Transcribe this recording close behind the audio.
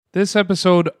This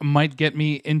episode might get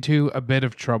me into a bit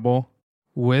of trouble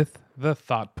with the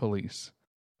thought police.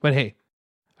 But hey,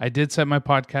 I did set my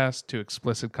podcast to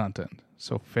explicit content,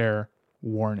 so fair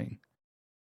warning.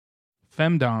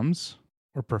 Femdoms,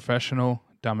 or professional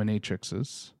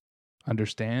dominatrixes,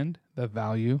 understand the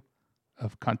value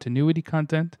of continuity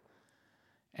content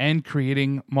and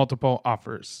creating multiple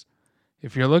offers.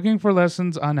 If you're looking for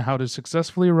lessons on how to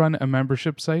successfully run a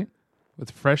membership site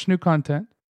with fresh new content,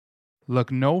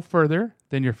 look no further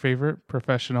than your favorite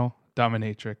professional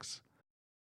dominatrix.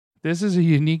 This is a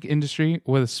unique industry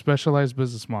with a specialized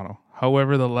business model.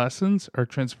 However, the lessons are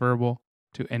transferable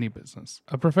to any business.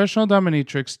 A professional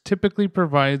dominatrix typically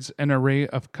provides an array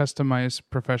of customized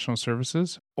professional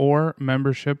services or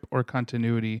membership or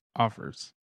continuity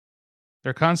offers.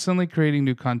 They're constantly creating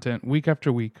new content week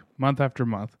after week, month after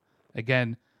month.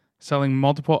 Again, selling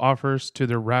multiple offers to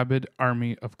their rabid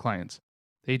army of clients.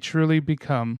 They truly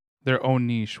become their own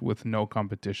niche with no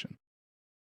competition.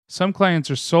 Some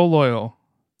clients are so loyal,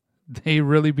 they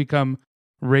really become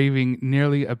raving,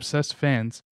 nearly obsessed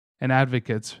fans and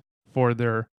advocates for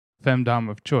their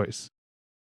femdom of choice.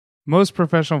 Most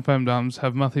professional femdoms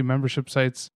have monthly membership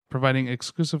sites providing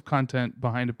exclusive content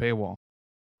behind a paywall.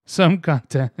 Some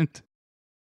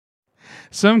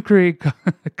create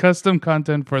custom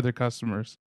content for their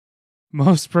customers.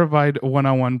 Most provide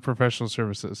one-on-one professional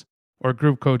services or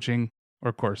group coaching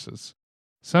or courses.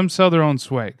 Some sell their own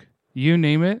swag. You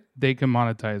name it, they can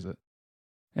monetize it.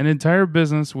 An entire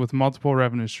business with multiple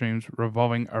revenue streams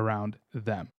revolving around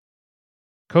them.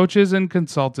 Coaches and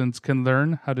consultants can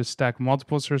learn how to stack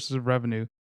multiple sources of revenue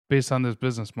based on this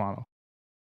business model.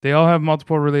 They all have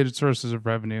multiple related sources of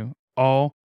revenue,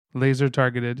 all laser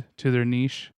targeted to their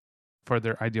niche for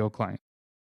their ideal client.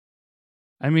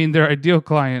 Their ideal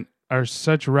client are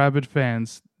such rabid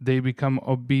fans, they become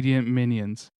obedient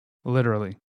minions,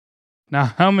 literally. Now,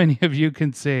 how many of you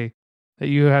can say that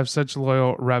you have such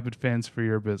loyal, rabid fans for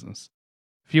your business?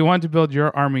 If you want to build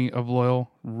your army of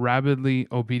loyal, rabidly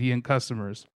obedient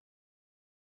customers,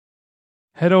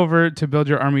 head over to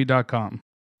buildyourarmy.com.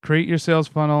 Create your sales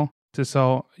funnel to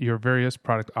sell your various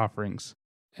product offerings,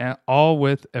 and all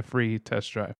with a free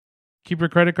test drive. Keep your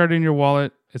credit card in your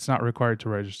wallet. It's not required to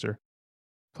register.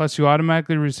 Plus, you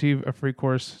automatically receive a free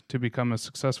course to become a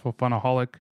successful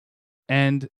funnelholic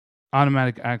and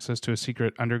automatic access to a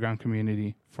secret underground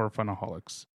community for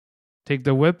funnelholics. Take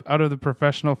the whip out of the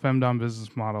professional femdom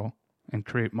business model and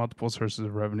create multiple sources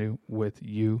of revenue with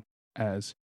you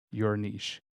as your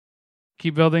niche.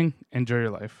 Keep building. Enjoy your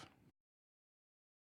life.